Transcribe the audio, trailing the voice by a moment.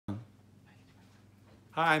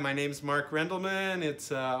Hi, my name's Mark Rendelman.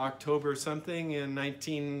 It's October something in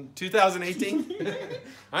 2018.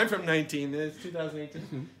 I'm from 19, it's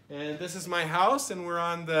 2018. And this is my house, and we're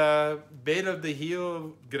on the Beira of the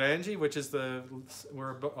Rio Grande, which is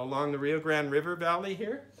we're along the Rio Grande River Valley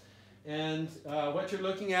here. And what you're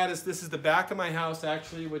looking at is this is the back of my house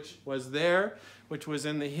actually, which was there, which was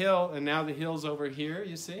in the hill, and now the hill's over here,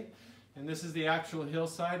 you see. And this is the actual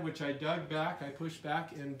hillside, which I dug back, I pushed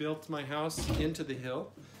back and built my house into the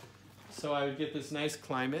hill. So I would get this nice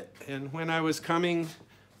climate. And when I was coming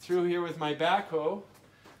through here with my backhoe,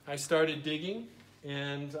 I started digging.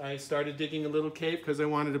 And I started digging a little cave because I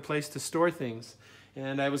wanted a place to store things.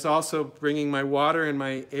 And I was also bringing my water and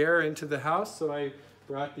my air into the house. So I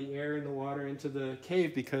brought the air and the water into the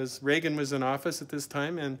cave because Reagan was in office at this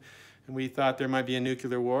time. And we thought there might be a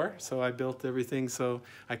nuclear war, so I built everything so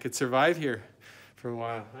I could survive here for a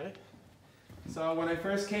while, right? So when I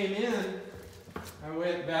first came in, I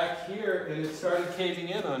went back here and it started caving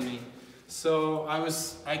in on me. So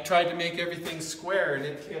I tried to make everything square and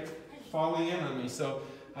it kept falling in on me. So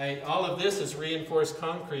all of this is reinforced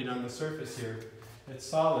concrete on the surface here. It's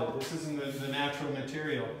solid. This isn't the natural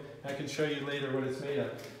material. I can show you later what it's made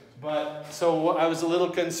of. But, so I was a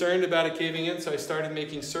little concerned about it caving in, so I started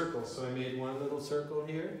making circles. So I made one little circle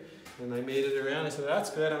here, and I made it around. I said,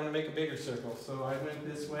 that's good, I'm going to make a bigger circle. So I went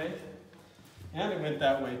this way, and it went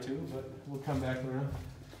that way too, but we'll come back around.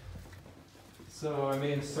 So I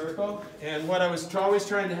made a circle, and what I was always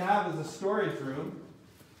trying to have is a storage room,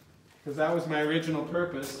 because that was my original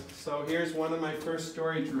purpose. So here's one of my first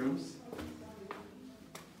storage rooms.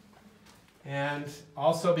 And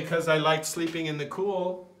also because I liked sleeping in the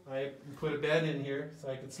cool, I put a bed in here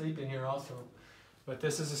so I could sleep in here also. But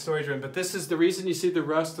this is a storage room. But this is the reason you see the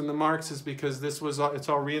rust and the marks is because it's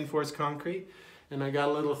all reinforced concrete. And I got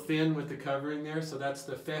a little thin with the covering there, so that's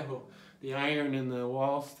the ferro, the iron in the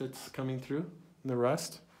walls that's coming through, and the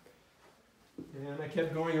rust. And I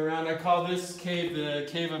kept going around. I call this cave the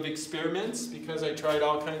Cave of Experiments because I tried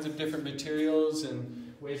all kinds of different materials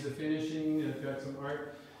and ways of finishing, and I've got some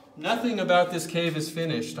art. Nothing about this cave is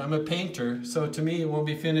finished. I'm a painter, so to me it won't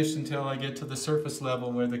be finished until I get to the surface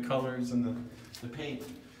level where the colors and the paint.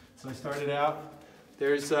 So I started out.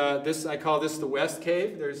 There's I call this the West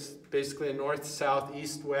Cave. There's basically a north, south,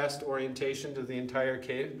 east, west orientation to the entire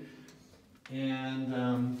cave.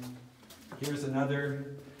 And here's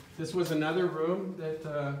another. This was another room that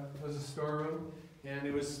was a storeroom. And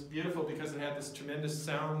it was beautiful because it had this tremendous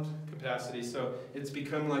sound capacity. So it's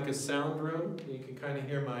become like a sound room. You can kind of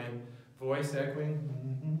hear my voice echoing.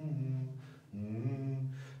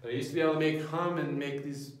 I used to be able to make hum and make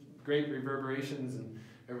these great reverberations, and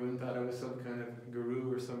everyone thought I was some kind of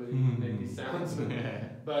guru or somebody who made these sounds.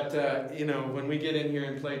 But you know, when we get in here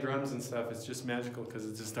and play drums and stuff, it's just magical because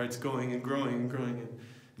it just starts going and growing and growing. And,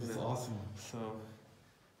 That's awesome. So.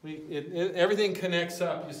 Everything connects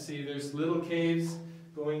up, you see. There's little caves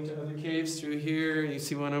going to other caves through here. You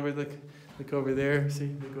see one over, look over there. See,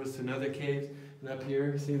 it goes to another cave. And up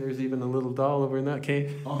here, see, there's even a little doll over in that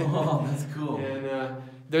cave. Oh, that's cool. And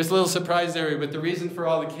there's a little surprise area, but the reason for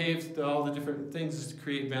all the caves, all the different things, is to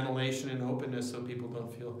create ventilation and openness so people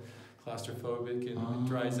don't feel claustrophobic and it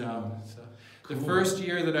dries out. So cool. The first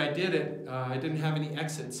year that I did it, I didn't have any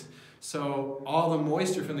exits. So all the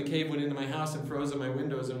moisture from the cave went into my house and froze in my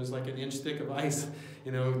windows, and it was like an inch thick of ice,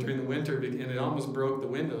 you know, during the winter, and it almost broke the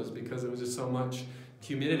windows because there was just so much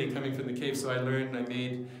humidity coming from the cave. So I learned, I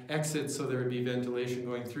made exits so there would be ventilation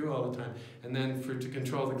going through all the time. And then to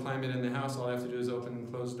control the climate in the house, all I have to do is open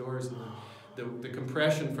and close doors. And the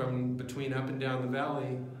compression from between up and down the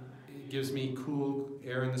valley gives me cool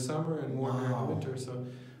air in the summer and warm air in the winter, so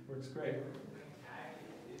it works great.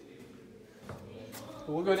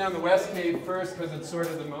 We'll go down the West Cave first because it's sort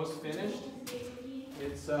of the most finished.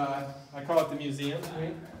 It's, I call it the museum,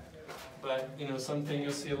 right? But, you know, something,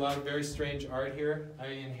 you'll see a lot of very strange art here. I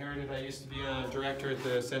used to be a director at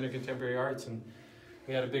the Center of Contemporary Arts, and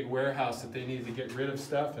we had a big warehouse that they needed to get rid of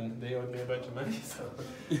stuff, and they owed me a bunch of money, so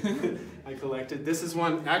I collected. This is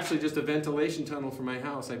one, actually just a ventilation tunnel for my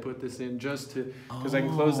house. I put this in just to, because I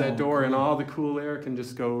can close that door and all the cool air can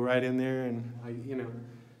just go right in there, and you know.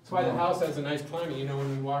 That's why the house has a nice climate. You know,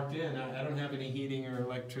 when we walked in, I don't have any heating or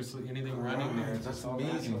electricity, anything running there. That's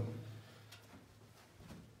amazing. Natural.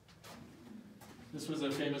 This was a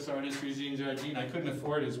famous artist, Eugene Jardin. I couldn't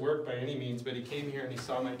afford his work by any means, but he came here and he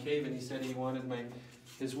saw my cave and he said he wanted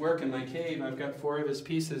his work in my cave. I've got 4 of his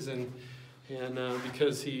pieces, and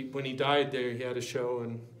because when he died there, he had a show,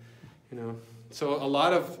 and you know. So a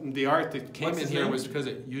lot of the art that came in here was because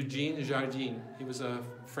of Eugene Jardin. He was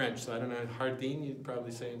French, so I don't know, Hardin, you'd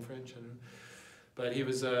probably say in French, I don't know. But he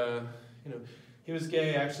was, you know, he was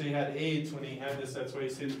gay, actually had AIDS when he had this. That's why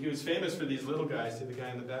he was famous for these little guys. See the guy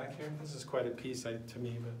in the back here? This is quite a piece to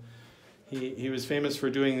me, but he was famous for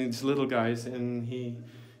doing these little guys, and he,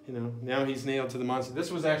 you know, now he's nailed to the monster.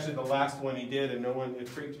 This was actually the last one he did, and it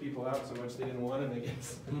freaked people out so much they didn't want him, I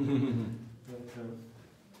guess. But,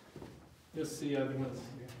 you'll see other ones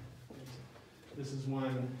here. This is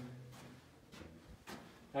one.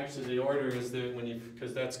 Actually, the order is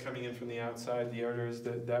because that's coming in from the outside. The order is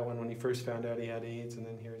that one when he first found out he had AIDS, and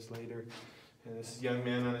then here's later. And this young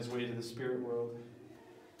man on his way to the spirit world.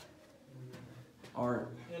 Art.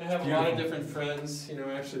 And I have a lot of different friends. You know,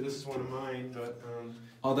 actually, this is one of mine, but.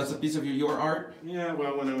 Oh, that's a piece of your art? Yeah,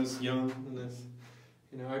 well, when I was young, and this,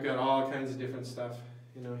 you know, I've got all kinds of different stuff.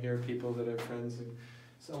 You know, here are people that are friends.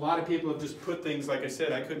 So a lot of people have just put things, like I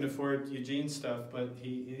said, I couldn't afford Eugene's stuff, but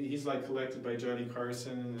he's like collected by Johnny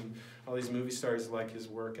Carson, and all these movie stars like his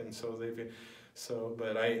work, and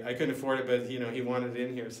but I couldn't afford it, but you know, he wanted it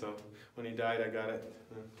in here, so when he died, I got it.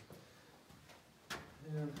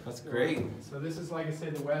 Yeah. That's great. So this is, like I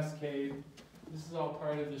said, the West Cave. This is all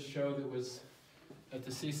part of the show that was at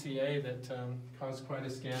the CCA that caused quite a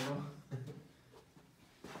scandal.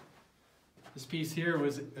 This piece here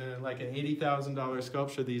was like an $80,000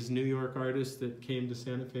 sculpture. These New York artists that came to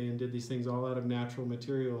Santa Fe and did these things all out of natural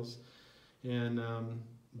materials, and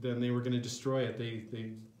then they were going to destroy it.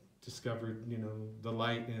 They discovered, you know, the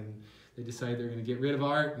light, and they decided they were going to get rid of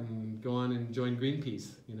art and go on and join Greenpeace,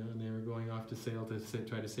 you know, and they were going off to sail to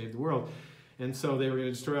try to save the world. And so they were going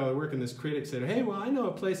to destroy all their work, and this critic said, hey, well, I know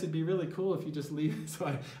a place that'd be really cool if you just leave. So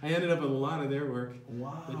I ended up with a lot of their work.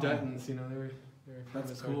 Wow. The Duttons, you know, they were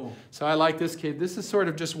That's cool. So I like this cave. This is sort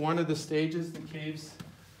of just one of the stages the caves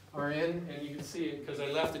are in, and you can see it because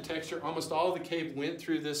I left the texture. Almost all of the cave went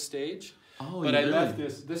through this stage, but I left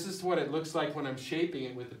this. This is what it looks like when I'm shaping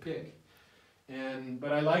it with the pick.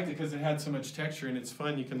 But I liked it because it had so much texture, and it's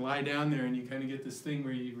fun. You can lie down there and you kind of get this thing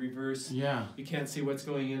where you reverse. Yeah. You can't see what's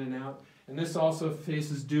going in and out. And this also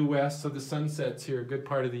faces due west, so the sunset's here a good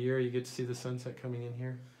part of the year. You get to see the sunset coming in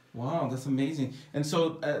here. Wow, that's amazing. And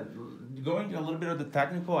so, going a little bit of the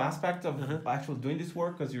technical aspect of actually doing this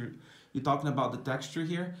work, because you're talking about the texture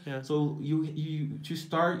here. Yeah. So you to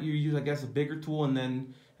start, you use, I guess, a bigger tool, and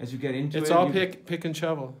then as you get into it's all pick and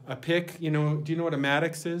shovel. A pick, you know, do you know what a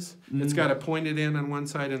Maddox is? It's got a pointed end on one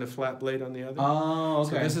side and a flat blade on the other. Oh, okay.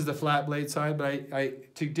 So this is the flat blade side, but I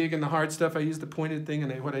to dig in the hard stuff, I use the pointed thing,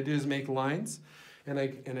 and what I do is make lines. And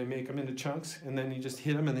I make them into chunks, and then you just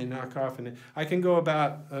hit them and they knock off. And I can go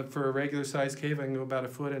about, for a regular size cave, I can go about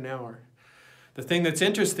 1 foot an hour. The thing that's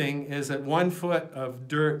interesting is that 1 foot of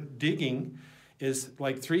dirt digging is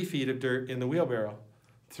like 3 feet of dirt in the wheelbarrow,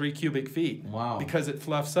 3 cubic feet. Wow. Because it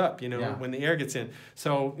fluffs up, you know, when the air gets in.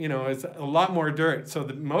 So, you know, it's a lot more dirt. So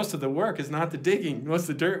most of the work is not the digging. Most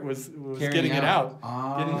of the dirt was getting it out.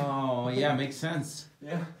 Oh, yeah, makes sense.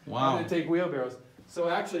 Yeah. Wow. I'm gonna take wheelbarrows. So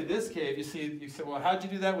actually this cave, you say, well, how'd you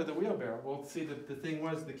do that with the wheelbarrow? Well, see, the thing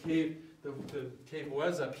was the cave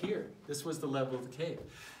was up here. This was the level of the cave.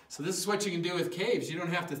 So this is what you can do with caves. You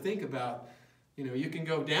don't have to think about, you know, you can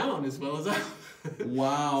go down as well as up.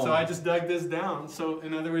 Wow. So I just dug this down. So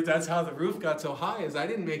in other words, that's how the roof got so high, is I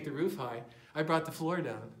didn't make the roof high. I brought the floor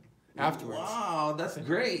down afterwards. Wow, that's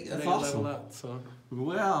great. That's awesome. Level up, so.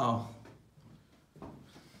 Wow.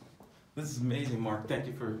 This is amazing, Mark. Thank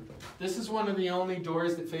you for... This is one of the only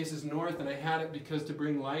doors that faces north, and I had it because to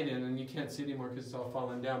bring light in, and you can't see it anymore because it's all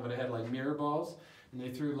fallen down, but I had like mirror balls, and they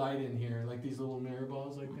threw light in here, like these little mirror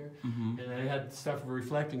balls like there. And I had stuff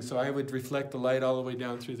reflecting, so I would reflect the light all the way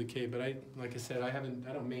down through the cave, but like I said, I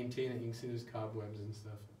don't maintain it. You can see there's cobwebs and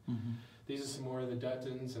stuff. These are some more of the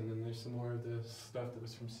Duttons, and then there's some more of the stuff that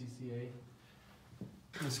was from CCA.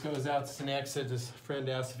 This goes out to Sinex. Said his friend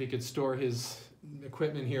asked if he could store his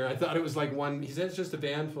equipment here. I thought it was like one. He said it's just a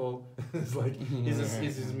van full. It's like he's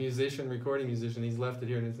a musician, recording musician. He's left it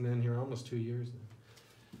here, and it's been here almost 2 years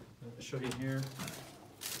now. I'll show you here.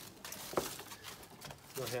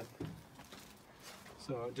 Go ahead.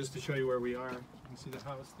 So just to show you where we are, you can see the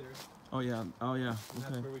house there. Oh yeah. Oh yeah. And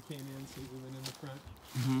that's where we came in. See, we went in the front.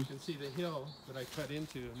 You can see the hill that I cut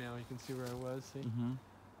into. Now you can see where I was. See. And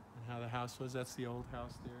how the house was. That's the old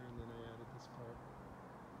house there, and then I added this part.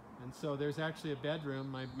 And so there's actually a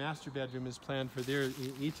bedroom. My master bedroom is planned for there.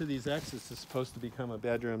 Each of these exits is supposed to become a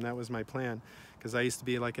bedroom. That was my plan, because I used to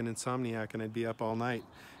be like an insomniac, and I'd be up all night,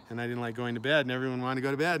 and I didn't like going to bed, and everyone wanted to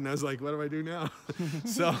go to bed, and I was like, what do I do now?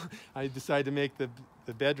 So I decided to make the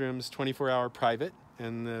bedrooms 24-hour private,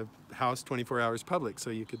 and the house 24 hours public. So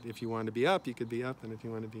you could, if you wanted to be up, you could be up, and if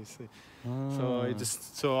you wanted to be asleep.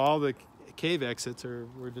 So all the cave exits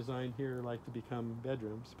were designed here like to become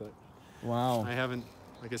bedrooms, but wow. I haven't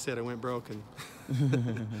like I said, I went broke. And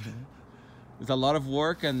It's a lot of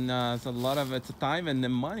work, and it's a time and the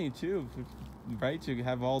money too, right? To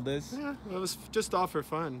have all this. yeah, it was just all for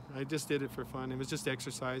fun. I just did it for fun. It was just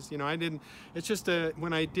exercise. You know, I didn't, it's just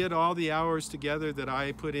when I did all the hours together that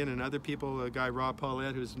I put in, and other people, a guy, Rob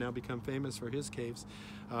Paulette, who's now become famous for his caves,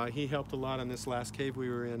 he helped a lot on this last cave we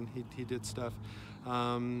were in. He did stuff.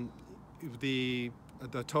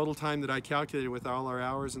 The total time that I calculated with all our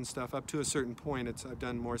hours and stuff up to a certain point, I've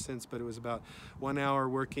done more since, but it was about 1 hour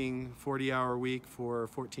working, 40-hour week for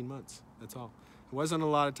 14 months. That's all. It wasn't a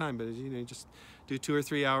lot of time, but you know, just do 2 or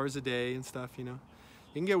 3 hours a day and stuff. You know,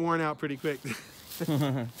 you can get worn out pretty quick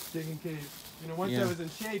digging caves. You know, once I was in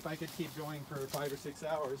shape, I could keep going for 5 or 6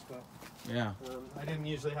 hours, but I didn't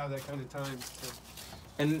usually have that kind of time. So.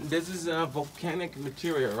 And this is a volcanic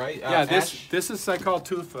material, right? Yeah, this is I call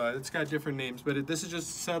tufa. It's got different names, but this is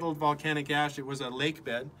just settled volcanic ash. It was a lake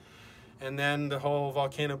bed, and then the whole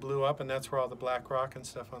volcano blew up, and that's where all the black rock and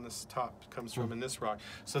stuff on this top comes from in this rock.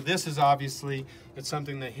 So this is obviously, it's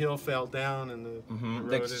something the hill fell down and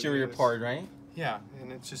the exterior part, right? Yeah,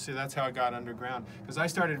 and it's just, that's how it got underground. Because I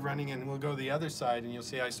started running, and we'll go the other side, and you'll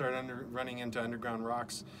see I started running into underground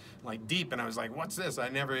rocks, like deep, and I was like, what's this? I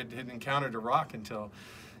never had encountered a rock until,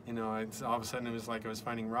 you know, all of a sudden it was like I was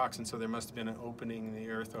finding rocks, and so there must have been an opening, and the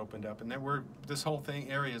earth opened up. And this whole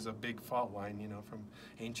area is a big fault line, you know, from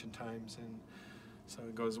ancient times, and so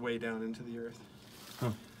it goes way down into the earth.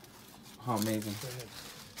 Huh. How amazing. Go ahead.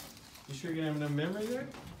 You sure you're going to have enough memory there?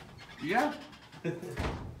 Yeah.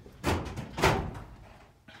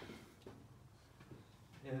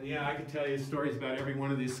 And yeah, I could tell you stories about every one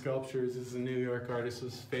of these sculptures. This is a New York artist who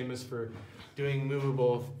was famous for doing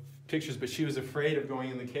movable pictures, but she was afraid of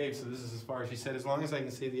going in the cave, so this is as far as she said, as long as I can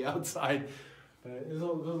see the outside. But it's a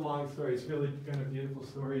long story. It's really kind of beautiful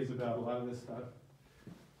stories about a lot of this stuff.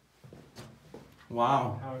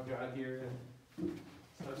 Wow. How it got here and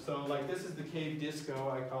stuff. So like this is the cave disco,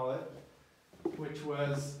 I call it, which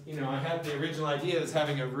was, you know, I had the original idea as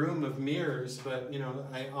having a room of mirrors, but, you know,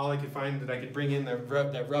 all I could find that I could bring in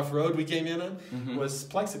that rough road we came in on was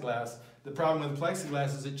plexiglass. The problem with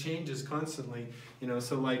plexiglass is it changes constantly, you know,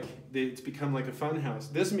 so like it's become like a fun house.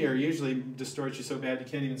 This mirror usually distorts you so bad you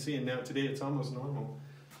can't even see, and now today it's almost normal.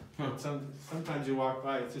 But sometimes you walk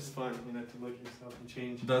by, it's just fun, you know, to look at yourself and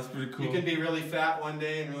change. That's pretty cool. You can be really fat one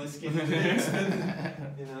day and really skinny the next,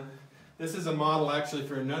 you know. This is a model actually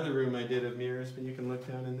for another room I did of mirrors, but you can look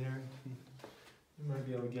down in there. You might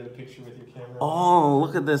be able to get a picture with your camera. Oh,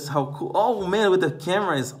 look at this, how cool. Oh man, with the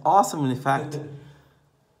camera is awesome in fact.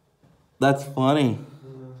 That's funny.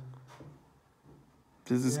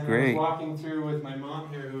 This is great. I was walking through with my mom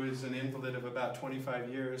here, who is an invalid of about 25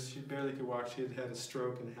 years. She barely could walk. She had had a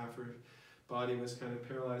stroke and half her body was kind of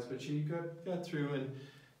paralyzed, but she got through.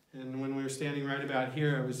 And when we were standing right about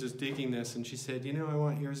here, I was just digging this, and she said, you know, I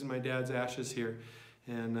want yours and my dad's ashes here.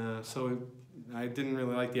 And so I didn't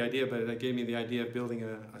really like the idea, but that gave me the idea of building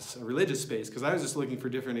a religious space, because I was just looking for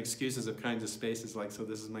different excuses of kinds of spaces, like, so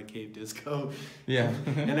this is my cave disco. Yeah.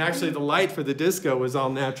 And actually the light for the disco was all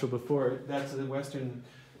natural before. That's the western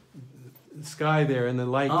sky there, and the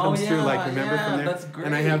light comes through, like, remember from there? That's great.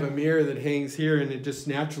 And I have a mirror that hangs here, and it just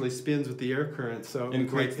naturally spins with the air current, so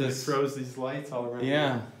and it throws these lights all around.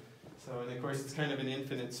 Yeah. Here. So, and of course, it's kind of an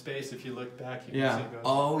infinite space. If you look back, you can see it goes.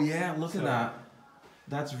 Oh, yeah, look at that.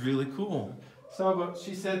 That's really cool. So, but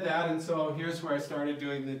she said that, and so here's where I started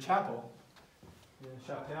doing the chapel. The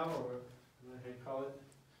chapel, or what do you call it?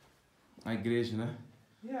 A igreja, né?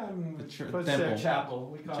 Yeah, temple. Chapel.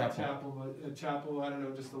 We call it chapel, but a chapel, I don't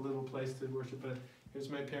know, just a little place to worship. But here's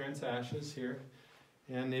my parents' ashes here.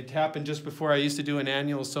 And it happened just before I used to do an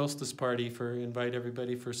annual solstice party invite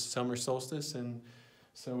everybody for summer solstice, and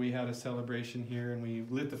so we had a celebration here, and we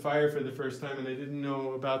lit the fire for the first time, and I didn't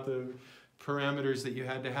know about the parameters that you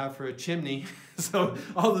had to have for a chimney. So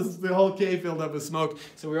the whole cave filled up with smoke.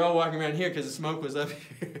 So we were all walking around here because the smoke was up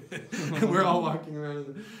here. And we're all walking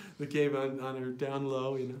around the cave on our down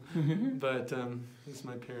low, you know. But this is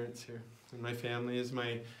my parents here. And my family is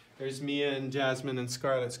there's Mia and Jasmine and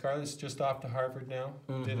Scarlett. Scarlett's just off to Harvard now.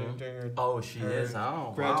 Did it during her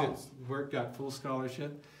graduate work, got full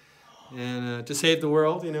scholarship. And to save the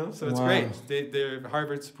world, you know, so it's great. They're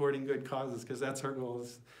Harvard supporting good causes, because that's our goal,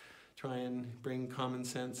 is try and bring common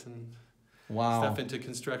sense and stuff into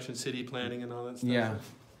construction, city planning, and all that stuff. Yeah.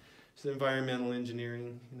 So environmental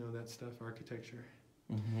engineering, you know, that stuff, architecture.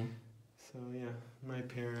 So yeah, my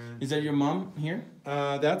parents. Is that your mom here?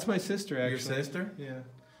 That's my sister, actually. Your sister? Yeah.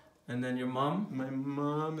 And then your mom? My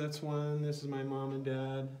mom, that's one. This is my mom and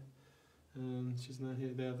dad. She's not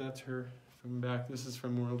here. That's her from back. This is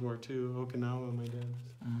from World War II, Okinawa. My dad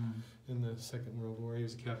in the Second World War. He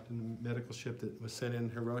was a captain of a medical ship that was sent in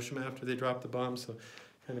Hiroshima after they dropped the bomb, so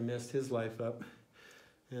kind of messed his life up.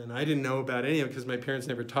 And I didn't know about any of it because my parents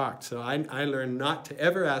never talked. So I learned not to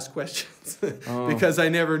ever ask questions because I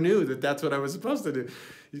never knew that that's what I was supposed to do.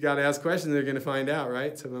 You got to ask questions, they're going to find out,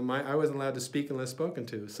 right? So I wasn't allowed to speak unless spoken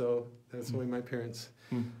to. So that's the way my parents.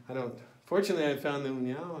 Fortunately, I found the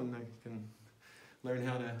Unyao, and I can learn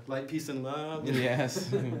how to light peace and love. Yes.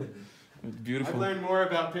 Beautiful. I've learned more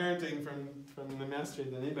about parenting from the master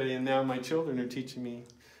than anybody, and now my children are teaching me.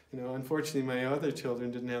 You know, unfortunately, my other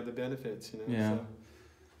children didn't have the benefits. You know. Yeah. So.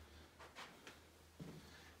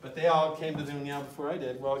 But they all came to the Unyao before I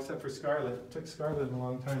did. Well, except for Scarlett. It took Scarlett a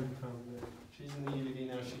long time to come. She's in the UDD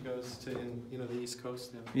now. She goes to the East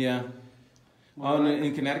Coast now. Yeah. Well,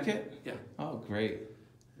 in Connecticut? Yeah. Oh, great.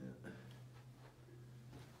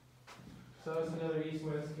 So that's another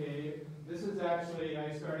east-west cave. This is actually,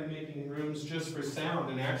 I started making rooms just for sound,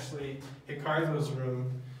 and actually Ricardo's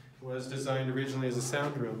room was designed originally as a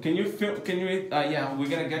sound room. Can you film, yeah, we're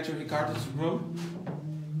gonna get to Ricardo's room.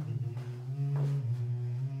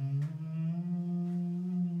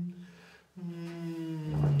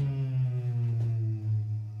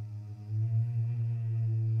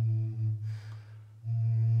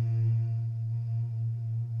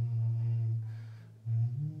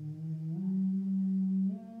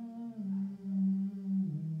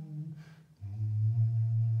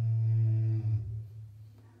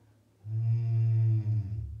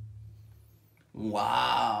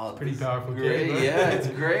 Wow, Pretty powerful. Great, cave, huh? yeah, it's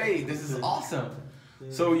great. This is awesome.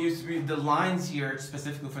 So you read the lines here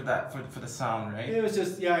specifically for that for the sound, right? It was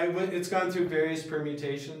just it's gone through various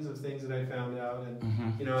permutations of things that I found out,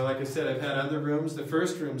 and you know, like I said, I've had other rooms. The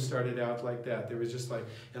first room started out like that. There was just like,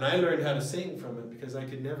 and I learned how to sing from it because I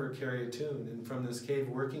could never carry a tune. And from this cave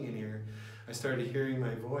working in here, I started hearing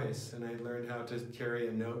my voice, and I learned how to carry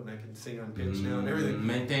a note, and I could sing on pitch now and everything.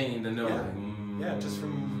 Maintaining the note. Yeah, just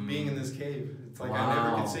from being in this cave. It's like I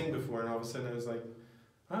never could sing before, and all of a sudden I was like,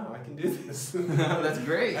 oh, I can do this. That's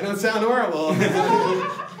great. I don't sound horrible.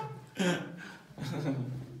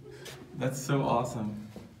 That's so awesome.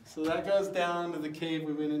 So that goes down to the cave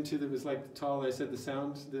we went into that was like tall, I said the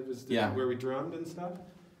sound, that was where we drummed and stuff.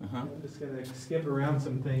 I'm just going to skip around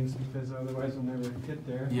some things because otherwise we'll never get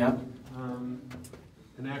there. Yeah.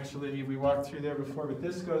 And actually we walked through there before, but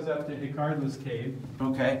this goes up to Ricardo's cave.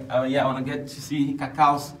 Okay, yeah, I want to get to see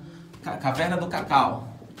Cacau's, Caverna do Cacau.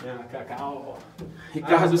 Yeah, Cacau.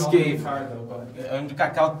 Ricardo's cave. Ricardo, but Onde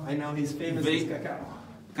Cacau I know he's famous as Cacau.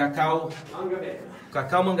 Cacau Mangabeira.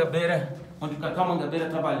 Cacau Mangabeira, onde Cacau Mangabeira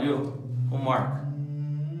trabalhou, o Marco.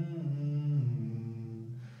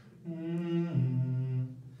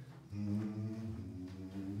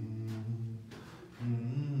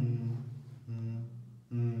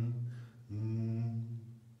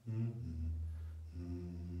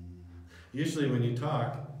 Usually when you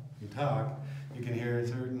talk, you can hear a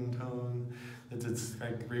certain tone that's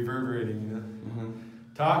like reverberating, you know.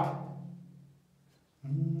 Talk.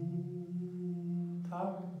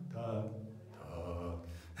 Talk.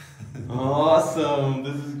 Awesome,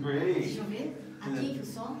 this is great. Deixa eu ver. Aqui que o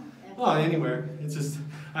som. Oh, anywhere. It's just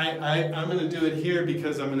I'm gonna do it here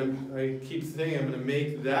because I keep saying I'm gonna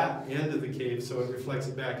make that end of the cave so it reflects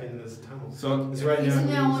it back into this tunnel. So it's right Isso não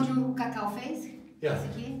é now. onde o Cacau fez? Yeah. Esse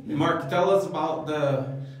aqui? Mark, tell us about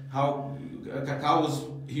how Cacau was.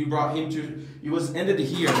 He brought him to. He was ended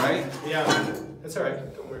here, right? Yeah, that's all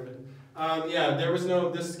right. Don't worry about it. Yeah, there was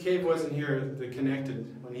this cave wasn't here that connected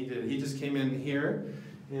when he did it. He just came in here,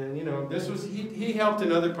 and you know, this was, he helped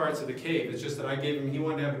in other parts of the cave. It's just that I gave him, he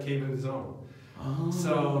wanted to have a cave of his own. Oh.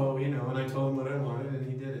 So, you know, and I told him what I wanted, and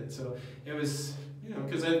he did it. So it was, you know,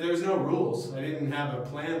 because there was no rules. I didn't have a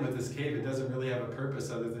plan with this cave. It doesn't really have a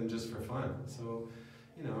purpose other than just for fun. So,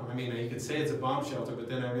 you know, I mean, you could say it's a bomb shelter, but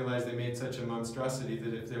then I realized they made such a monstrosity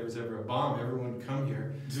that if there was ever a bomb, everyone would come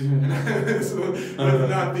here. And so it would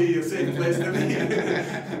not be a safe place to be.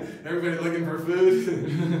 Everybody looking for food.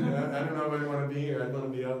 I don't know if I want to be here. I'd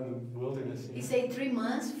want to be out in the wilderness. He said 3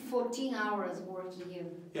 months, 14 hours working here.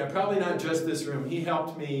 Yeah, probably not just this room. He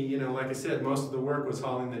helped me, you know, like I said, most of the work was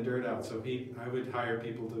hauling the dirt out. So I would hire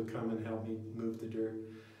people to come and help me move the dirt.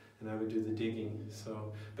 And I would do the digging.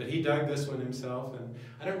 So, but he dug this one himself, and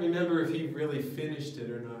I don't remember if he really finished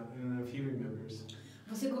it or not. I don't know if he remembers.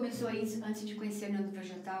 Você começou isso antes de conhecer o Nando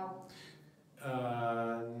Vegetal?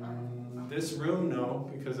 This room, no,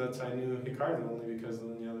 because I knew Ricardo only because of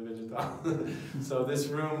the União Vegetal. So this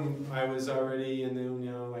room, I was already in the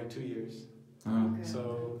União like 2 years. Okay.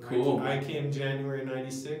 So cool. I came January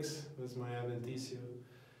 '96 was my adventicio,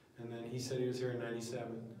 and then he said he was here in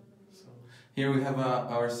 '97. So. Here we have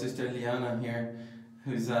our sister Liana here,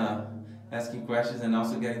 who's asking questions and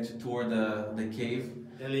also getting to tour the cave.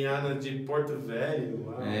 Eliana de Porto Velho.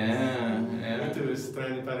 Uau. Muito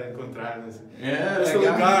estranho para encontrar-nos. Esse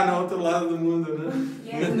lugar no outro lado do mundo, né?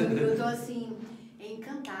 Eu tô assim,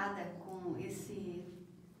 encantada com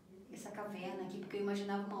essa caverna aqui, porque eu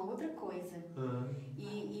imaginava uma outra coisa.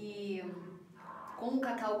 E como o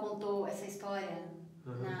Cacau contou essa história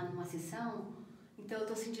numa sessão, então eu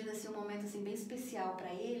tô sentindo assim, um momento assim, bem especial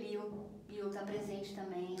para ele e eu tá presente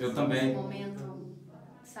também. Eu assim, também. Um momento,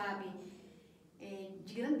 sabe,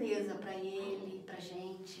 de grandeza para ele, pra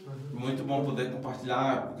gente. Muito bom poder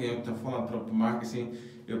compartilhar, porque eu estou falando para o Mark assim,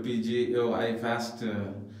 I've asked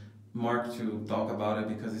Mark to talk about it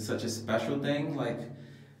because it's such a special thing. Like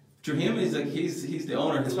to him, it's like he's the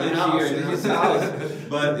owner, he lives here, it's his house.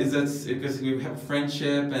 But it's because we have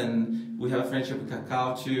friendship and we have a friendship with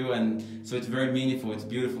Cacau too, and so it's very meaningful. It's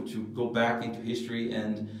beautiful to go back into history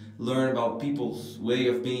and learn about people's way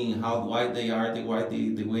of being, why they are the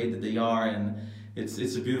way that they are, and it's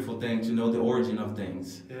a beautiful thing to know the origin of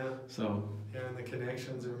things. Yeah. So. Yeah, and the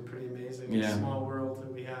connections are pretty amazing. Yeah. The small world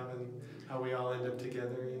that we have and how we all end up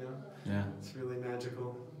together, you know? Yeah. It's really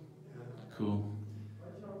magical. Yeah. Cool.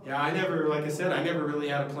 Yeah, like I said, I never really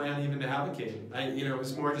had a plan even to have a cave. It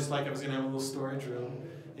was more just like I was going to have a little storage room,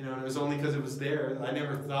 and it was only because it was there. I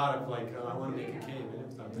never thought of like, I want to make a cave. I never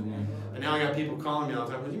thought of that. And now I got people calling me all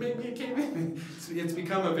the time, will you make me a cave? It's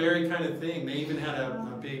become a very kind of thing. They even had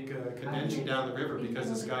a big convention down the river because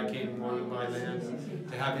this guy came and wanted to buy land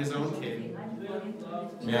to have his own cave.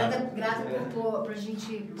 Yeah. Pra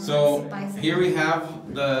gente So here we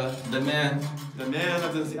have the man. The man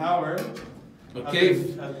of this hour. The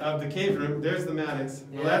cave. Of the cave room. There's the Maddox.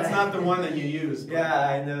 Well, that's not the one that you use. Yeah,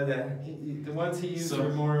 I know that. The ones he used are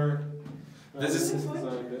more. This is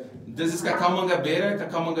Cacau Mangabeira.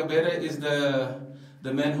 Cacau Mangabeira is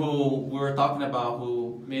the man who we were talking about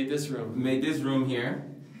who made this room. Made this room here.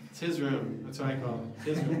 It's his room. That's what I call it.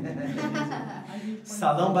 His room.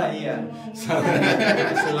 Salão Bahia.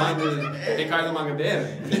 Salão de Ricardo Mangabeira.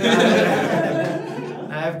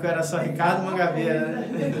 Na época era só Ricardo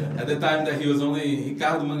Mangabeira. At the time that he was only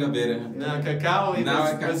Ricardo Mangabeira. No, Cacau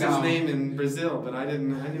was his name in Brazil, but I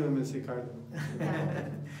knew him as Ricardo.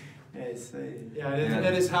 É isso aí. Yeah,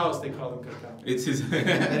 at his house they call him Cacau. It's his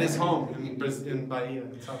at his home in Bahia,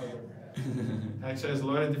 in Salvador. Actually, it's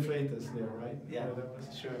Loura de Freitas there, right? Yeah. That was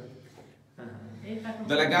sure.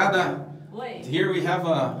 Delegada, here we have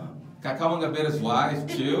Cacau Mangabeira's wife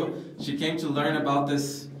too. She came to learn about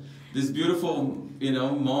this beautiful,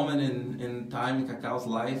 moment in time in Cacau's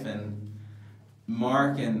life, and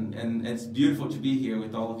Mark, and it's beautiful to be here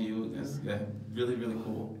with all of you. It's really, really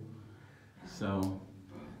cool. So.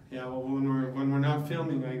 Yeah, well, when we're not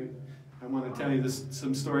filming, I want to tell you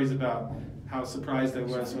some stories about how surprised I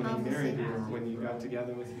was when he married you, or when you got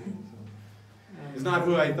together with you. So, it's not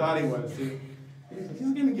who I thought he was. He's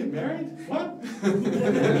going to get married? What?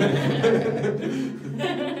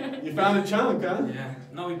 You found a chunk, huh? Yeah.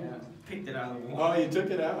 No, we picked it out. Oh, you took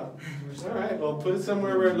it out. All right. Well, put it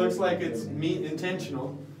somewhere where it looks like it's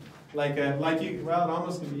intentional, like you. Well, it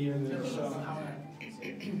almost could be in the show.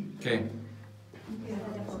 Okay.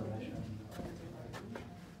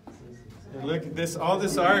 And look at this. All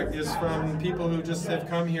this art is from people who just have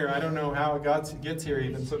come here. I don't know how it gets here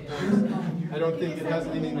even sometimes. I don't think it has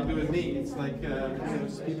anything to do with me. It's like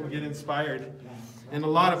just people get inspired. In a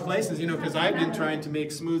lot of places, because I've been trying to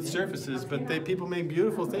make smooth surfaces, but people make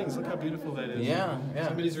beautiful things. Look how beautiful that is. Yeah.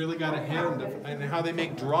 Somebody's really got a hand and how they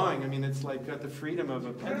make drawing. I mean, it's like got the freedom of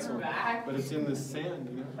a pencil, but it's in the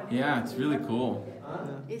sand. Yeah, it's really cool.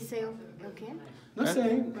 Esse é o quê? Não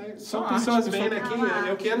sei. São pessoas vêm aqui.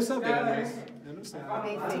 Eu quero saber, mas eu não sei.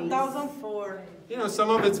 2004. Some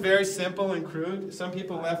of it's very simple and crude. Some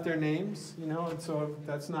people left their names, and so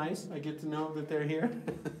that's nice. I get to know that they're here.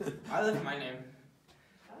 I left my name.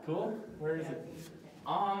 Cool. Where is it?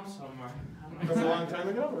 Somewhere. From a long time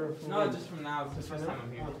ago, or No, just from now. It's the first time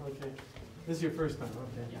I'm here. Oh, okay. This is your first time.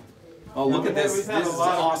 Okay. Yeah. Oh, look at this. We've had This a is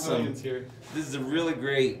lot of awesome. Brazilians here. This is a really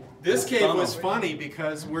great. This cave tunnel. was funny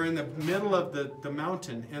because we're in the middle of the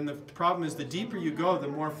mountain, and the problem is the deeper you go, the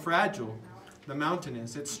more fragile the mountain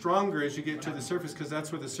is. It's stronger as you get to the surface because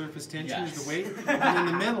that's where the surface tension is, the weight. And in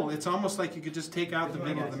the middle, it's almost like you could just take out the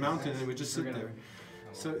middle of the mountain and it would just sit there.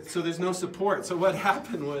 So there's no support. So what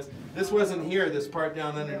happened was, this wasn't here, this part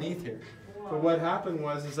down underneath here. But what happened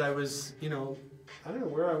was I was, I don't know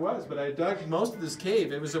where I was, but I dug most of this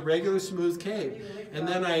cave. It was a regular smooth cave. And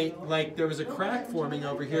then there was a crack forming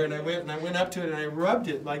over here, and I went up to it and I rubbed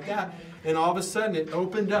it like that. And all of a sudden it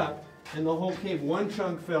opened up and the whole cave, one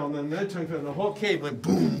chunk fell, and then another chunk fell, and the whole cave went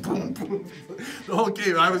boom, boom, boom. The whole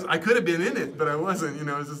cave, I could have been in it, but I wasn't, you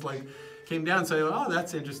know, it was just like, came down, so I go, oh,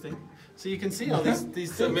 that's interesting. So you can see all these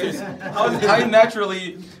things. How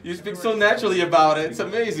naturally, you speak so naturally about it. It's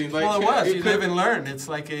amazing. Like, Well, it was. You live and learn. It's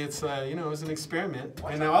like, it's, you know, it was an experiment.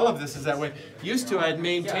 And now all of this is that way. Used to, I'd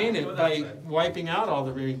maintain it by wiping out all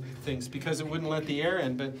the things because it wouldn't let the air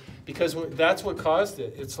in. But because that's what caused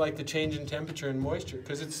it. It's like the change in temperature and moisture.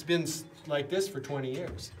 Because it's been like this for 20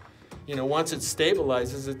 years. You know, once it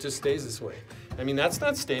stabilizes, it just stays this way. I mean, that's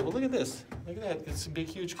not stable. Look at this. Look at that. It's a big,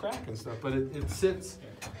 huge crack and stuff. But it sits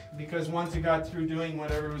because once it got through doing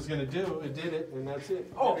whatever it was going to do, it did it, and that's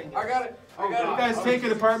it. Oh, I got it. I got You guys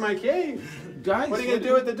taking apart my cave. Guys, What are you going to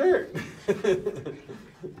do with the dirt? Tem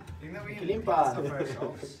que limpar.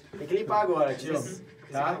 Tem que limpar agora, tio.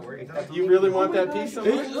 Tá? You really want that piece of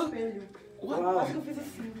wood? Uau.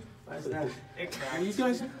 Are you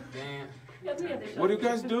guys? What are you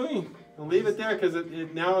guys doing? Well, leave it there because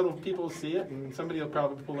now people will see it and somebody will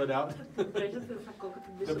probably pull it out.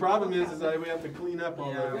 The problem is that we have to clean up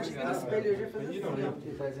all that. But you don't have to.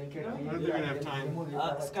 I don't think we're going to have time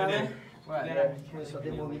today.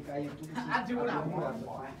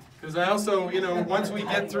 Because I also, you know, once we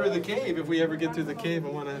get through the cave, if we ever get through the cave, I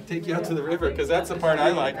want to take you out to the river because that's the part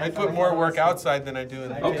I like. I put more work outside than I do in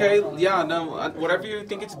the cave. Okay, yeah, no, whatever you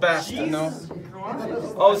think it's best, you know.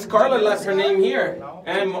 Oh, Scarlett left her name here.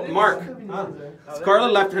 And Mark.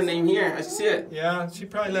 Scarlett left her name here. I see it. Yeah, she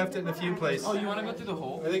probably left it in a few places. Oh, you want to go through the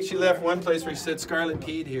hole? I think she left one place where she said Scarlett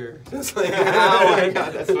peed here. It's like, Oh my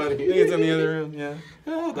God, that's funny. I think it's in the other room, yeah.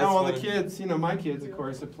 Oh, Now all the funny. kids, you know, my kids, of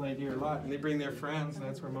course, have played here a lot, and they bring their friends, and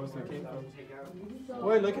that's where most of them came from.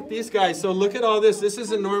 Boy, look at these guys. So look at all this. This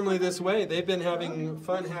isn't normally this way. They've been having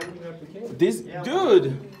fun hacking up the cave. This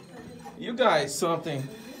dude, you guys, something.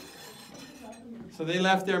 So they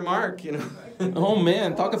left their mark, you know. Oh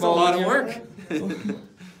man, talk It's about a lot of work. Then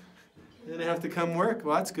they have to come work.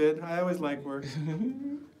 Well, that's good. I always like work.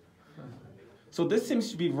 So this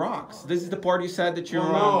seems to be rocks. This is the part you said that you're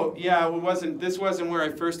Well, no, yeah, it wasn't. This wasn't where I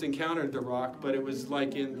first encountered the rock, but it was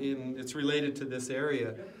like it's related to this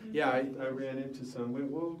area. Yeah, I ran into some.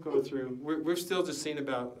 We'll go through. We're still just seeing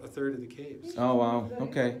about a third of the caves. Oh wow.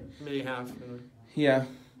 Okay. Maybe half. Yeah.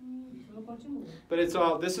 But it's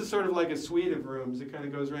all. This is sort of like a suite of rooms. It kind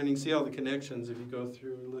of goes around. You can see all the connections if you go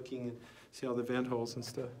through looking and see all the vent holes and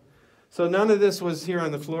stuff. So none of this was here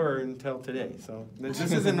on the floor until today. So this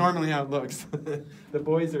isn't normally how it looks. The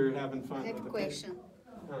boys are having fun. I have a question.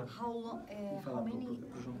 Huh. How long?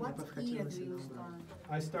 What year do you start?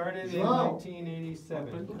 I started in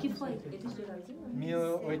 1987. O que foi? Eles geraram?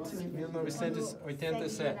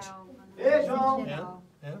 1987. Ei, João! Yeah?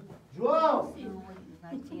 Yeah? João!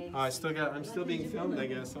 Oh, I'm still being filmed, I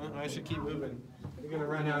guess, huh? I should keep moving. We're gonna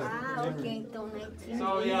run out of Ok, então 1986.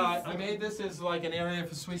 So yeah, I made this as like an area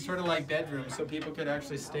for suite, sort of like bedrooms, so people could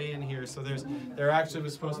actually stay in here. So there actually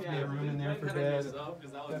was supposed to be a room in there for bed.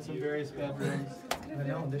 Got some various bedrooms.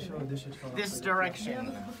 Não, deixa eu te falar. This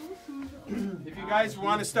direction. If you guys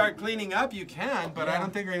want to start cleaning up, you can, but I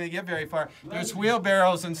don't think we're gonna get very far. There's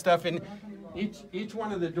wheelbarrows and stuff in each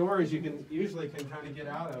one of the doors. You can usually kind of get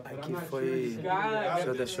out of, but I'm not sure you can get out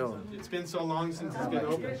of it. It's been so long since it's been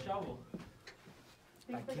open.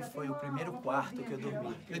 Aqui foi o primeiro quarto que eu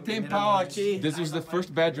dormi. Tem pau aqui. This was the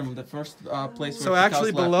first bedroom, the first place. So where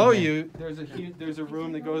actually Chica's below left. you, there's a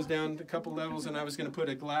room that goes down a couple levels, and I was going to put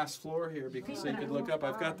a glass floor here because so you could look up.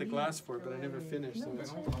 I've got the glass floor, but I never finished.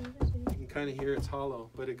 So you can kind of hear it's hollow,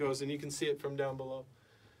 but it goes, and you can see it from down below.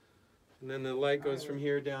 And then the light goes from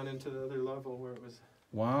here down into the other level where it was.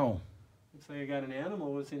 Wow. Looks like I got an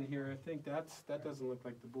animal was in here. I think that doesn't look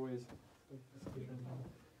like the boys.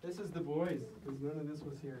 This is the boys, because none of this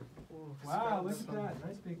was here. Wow, look at that.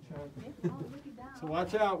 Nice big chunk. So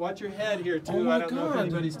watch out. Watch your head here, too. Oh my I don't know if God.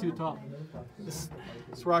 anybody's too tall. This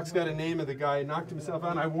rock's got a name of the guy. He knocked himself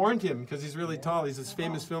out. I warned him, because he's really tall. He's this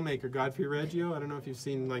famous filmmaker, Godfrey Reggio. I don't know if you've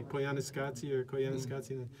seen, like, Koyaanisqatsi or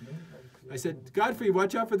Koyaanisqatsi. I said, Godfrey,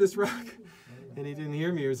 watch out for this rock. And he didn't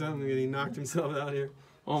hear me or something, and he knocked himself out here.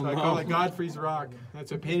 Oh So I call it Godfrey's Rock. That's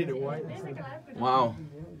why I painted it white. Wow.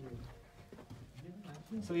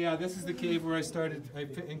 So yeah, this is the cave where I started. I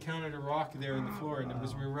encountered a rock there in the floor, and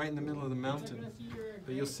we were right in the middle of the mountain.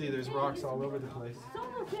 But you'll see there's rocks all over the place.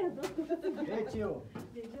 Ei, tio.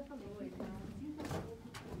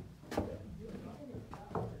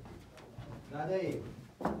 Nada aí.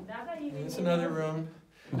 It's another room.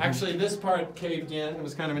 Actually, this part caved in. It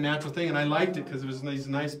was kind of a natural thing, and I liked it because it was these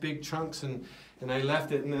nice big chunks, and I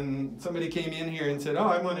left it. And then somebody came in here and said, "Oh,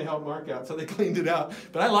 I want to help Mark out," so they cleaned it out.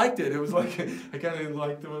 But I liked it. It was like I kind of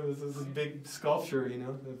liked this big sculpture, you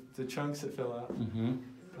know, the chunks that fell out. Mm-hmm.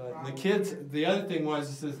 But the kids. The other thing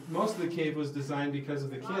was is most of the cave was designed because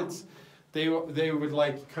of the kids. They would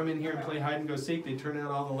like come in here and play hide and go seek. They'd turn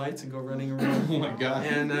out all the lights and go running around. Oh my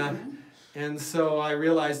God. And so I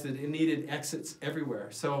realized that it needed exits everywhere.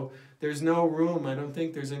 So there's no room. I don't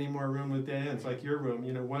think there's any more room with dead ends. Like your room,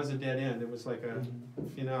 you know, was a dead end. It was like a,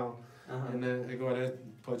 you know. And agora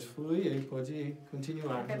pode fluir, pode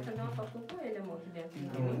continuar.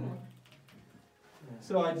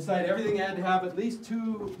 So I decided everything had to have at least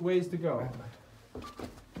 2 ways to go.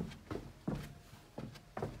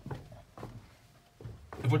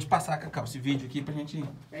 Eu vou te passar, Cacau, esse vídeo aqui pra gente...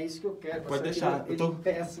 É isso que eu quero. Pode deixar. Ele em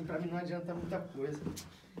pé, assim, pra mim não adianta muita coisa.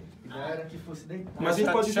 Ideia era que fosse deitado. Mas a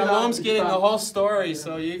gente pode virar, Shalom's getting the whole story,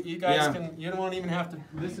 so you guys Yeah. you don't even have to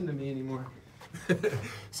listen to me anymore.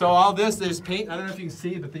 So all this, there's paint. I don't know if you can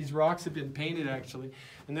see, but these rocks have been painted actually.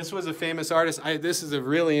 And this was a famous artist. This is a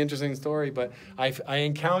really interesting story, but I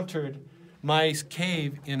encountered my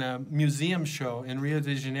cave in a museum show in Rio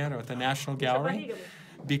de Janeiro at the National Gallery.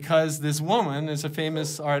 Because this woman is a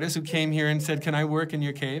famous artist who came here and said, "Can I work in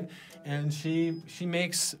your cave?" And she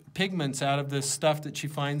makes pigments out of the stuff that she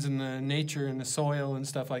finds in the nature and the soil and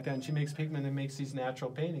stuff like that. And she makes pigment and makes these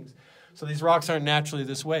natural paintings. So these rocks aren't naturally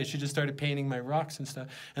this way. She just started painting my rocks and stuff.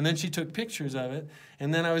 And then she took pictures of it.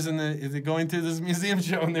 And then I was going through this museum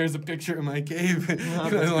show, and there's a picture of my cave. Wow, And I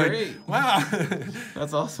was that's like, great. wow.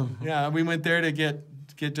 That's awesome. Yeah, we went there to get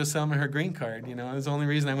Joselma her green card. You know, it was the only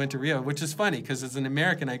reason I went to Rio, which is funny because as an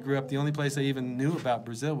American, I grew up, the only place I even knew about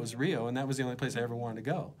Brazil was Rio, and that was the only place I ever wanted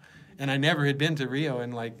to go. And I never had been to Rio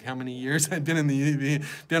in like how many years I'd been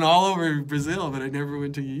been all over Brazil, but I never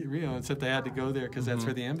went to Rio, except I had to go there because that's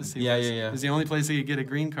where the embassy was. Yeah. It was the only place I could get a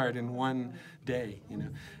green card in one day, you know.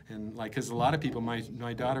 And like, because a lot of people,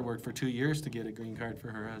 my daughter worked for 2 years to get a green card for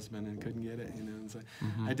her husband and couldn't get it, you know. And so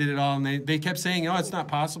I did it all, and they kept saying, "Oh, it's not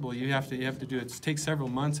possible. You have to do it. It takes several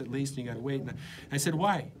months at least, and you got to wait." And I said,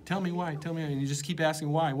 "Why? Tell me why. Tell me." And you just keep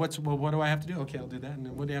asking why. What do I have to do? Okay, I'll do that. And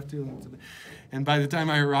then what do you have to do? And by the time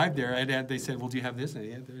I arrived there, they said, "Well, do you have this?" And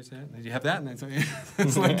yeah, there's that. And do you have that? And I said,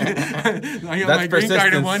 "It's like I got my green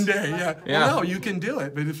card in one day." Yeah. Well, no, you can do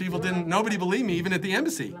it. But if people didn't, nobody believed me, even at the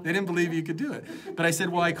embassy. They didn't believe you could do it. But I said,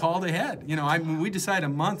 "Well, I called ahead. You know, we decided a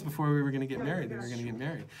month before we were going to get married that we were going to get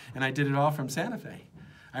married, and I did it all from Santa Fe.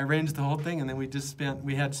 I arranged the whole thing, and then we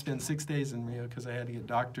had to spend 6 days in Rio because I had to get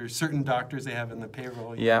certain doctors they have in the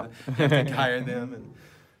payroll. You have to hire them and.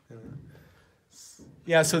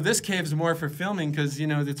 Yeah, so this cave's more for filming because, you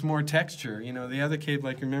know, it's more texture. You know, the other cave,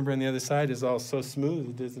 like you remember on the other side, is all so smooth.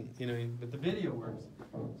 It doesn't, you know, but the video works.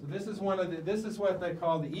 So this is this is what they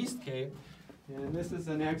call the East Cave. And this is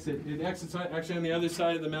an exit. It exits actually on the other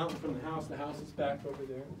side of the mountain from the house. The house is back over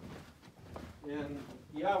there. And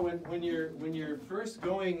yeah, when you're first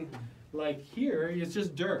going like here, it's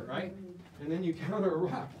just dirt, right? And then you counter a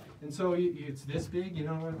rock. And so it's this big, you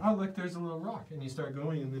know, and oh look, there's a little rock. And you start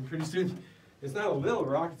going, and then pretty soon, it's not a little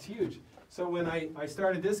rock, it's huge. So when I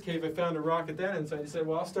started this cave, I found a rock at that end. So I said,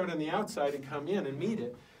 well, I'll start on the outside and come in and meet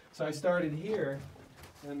it. So I started here,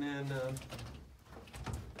 and then let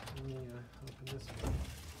me open this one.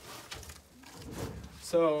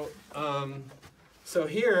 So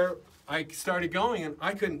here I started going, and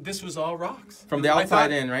I couldn't. This was all rocks. From the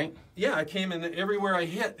outside in, right? Yeah, I came in. Everywhere I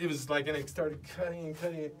hit, it was like, and I started cutting and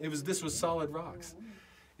cutting. This was solid rocks.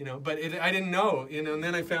 You know, but I didn't know, you know, and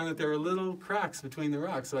then I found that there were little cracks between the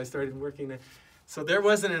rocks, so I started working there. So there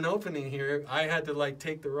wasn't an opening here. I had to, like,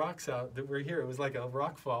 take the rocks out that were here. It was like a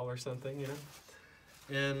rock fall or something, you know,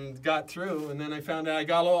 and got through. And then I found out I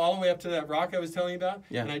got all the way up to that rock I was telling you about,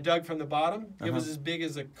 and I dug from the bottom. It was as big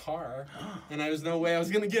as a car, and there was no way I was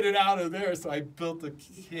going to get it out of there, so I built the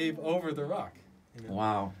cave over the rock. You know?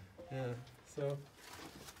 Wow. Yeah, so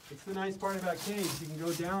it's the nice part about caves. You can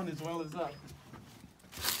go down as well as up.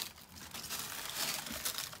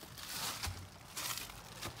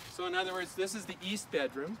 So in other words, this is the east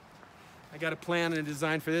bedroom. I got a plan and a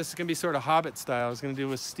design for this. It's going to be sort of Hobbit style. I was going to do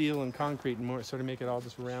with steel and concrete and more, sort of make it all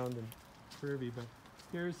just round and curvy. But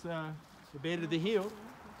here's the Beira de Rio.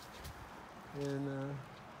 And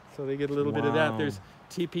so they get a little bit of that. There's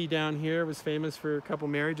teepee down here. It was famous for a couple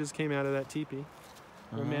marriages came out of that teepee.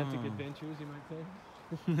 Romantic adventures, you might say.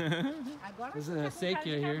 There's a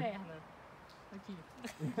sequoia here.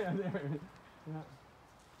 Yeah, there.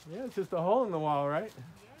 Yeah, it's just a hole in the wall, right?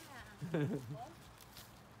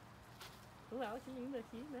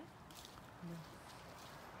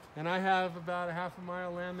 And I have about a half a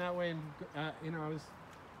mile land that way. And you know, I was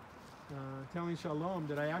telling Shalom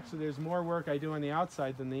that there's more work I do on the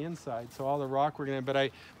outside than the inside. So all the rock we're gonna,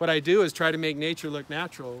 but what I do is try to make nature look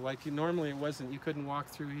natural. Like normally it wasn't. You couldn't walk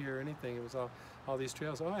through here or anything. It was all these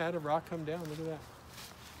trails. Oh, I had a rock come down. Look at that.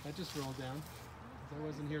 That just rolled down. I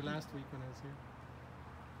wasn't here last week when I was here.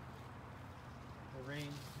 The rain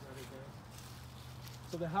got it down.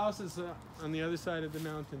 So the house is on the other side of the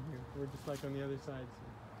mountain here. We're just like on the other side.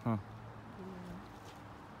 So. Huh.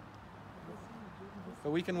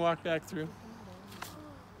 But we can walk back through.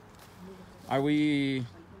 Are we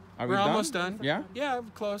We're almost done. Yeah? Yeah, we're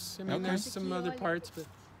close. I mean, Okay. there's some other parts, but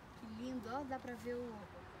Que lindo, ó, dá pra ver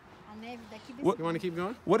a neve daqui. What- you want to keep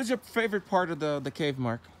going? What is your favorite part of the cave,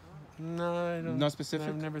 Mark? No, I don't. No specific?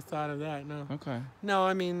 I've never thought of that. No. Okay. No,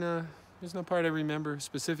 I mean, there's no part I remember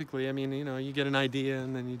specifically. I mean, you know, you get an idea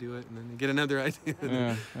and then you do it, and then you get another idea.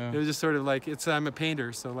 Yeah, yeah. It was just sort of like I'm a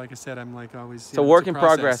painter, so like I said, I'm like always. So work in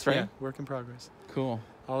progress, right? Yeah, work in progress. Cool.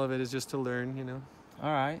 All of it is just to learn, you know.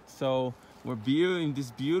 All right. So we're viewing this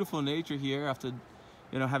beautiful nature here after,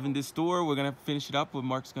 you know, having this tour. We're gonna finish it up.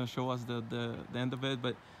 Mark's gonna show us the end of it.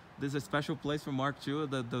 But there's a special place for Mark too,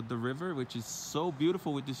 the river, which is so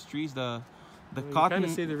beautiful with these trees. The You cotton. kind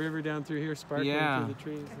of see the river down through here sparkling Yeah. through the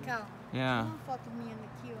trees. Cacau, Yeah. tira uma foto minha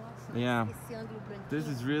aqui, ó. Yeah. Esse ângulo branquinho. This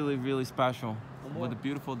is really, really special. What a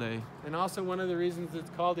beautiful day. And also one of the reasons it's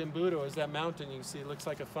called Embudo is that mountain you can see. It looks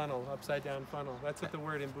like a funnel, upside down funnel. That's what the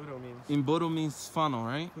word Embudo means. Embudo means funnel,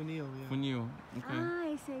 right? Funil, yeah. Funil. Okay. Ah,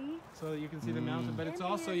 esse aí. So you can see the mountain, but it's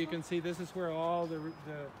also, you can see this is where all the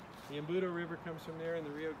Embudo River comes from there, and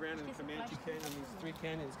the Rio Grande and the Comanche Canyon. These three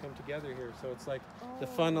canyons come together here. So it's like the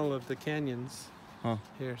funnel of the canyons Huh.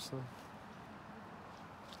 here. So.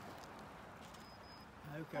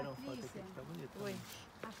 Ah, eu quero uma foto aqui, que tá bonito. Oi.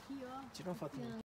 Aqui, ó. Tira uma foto minha.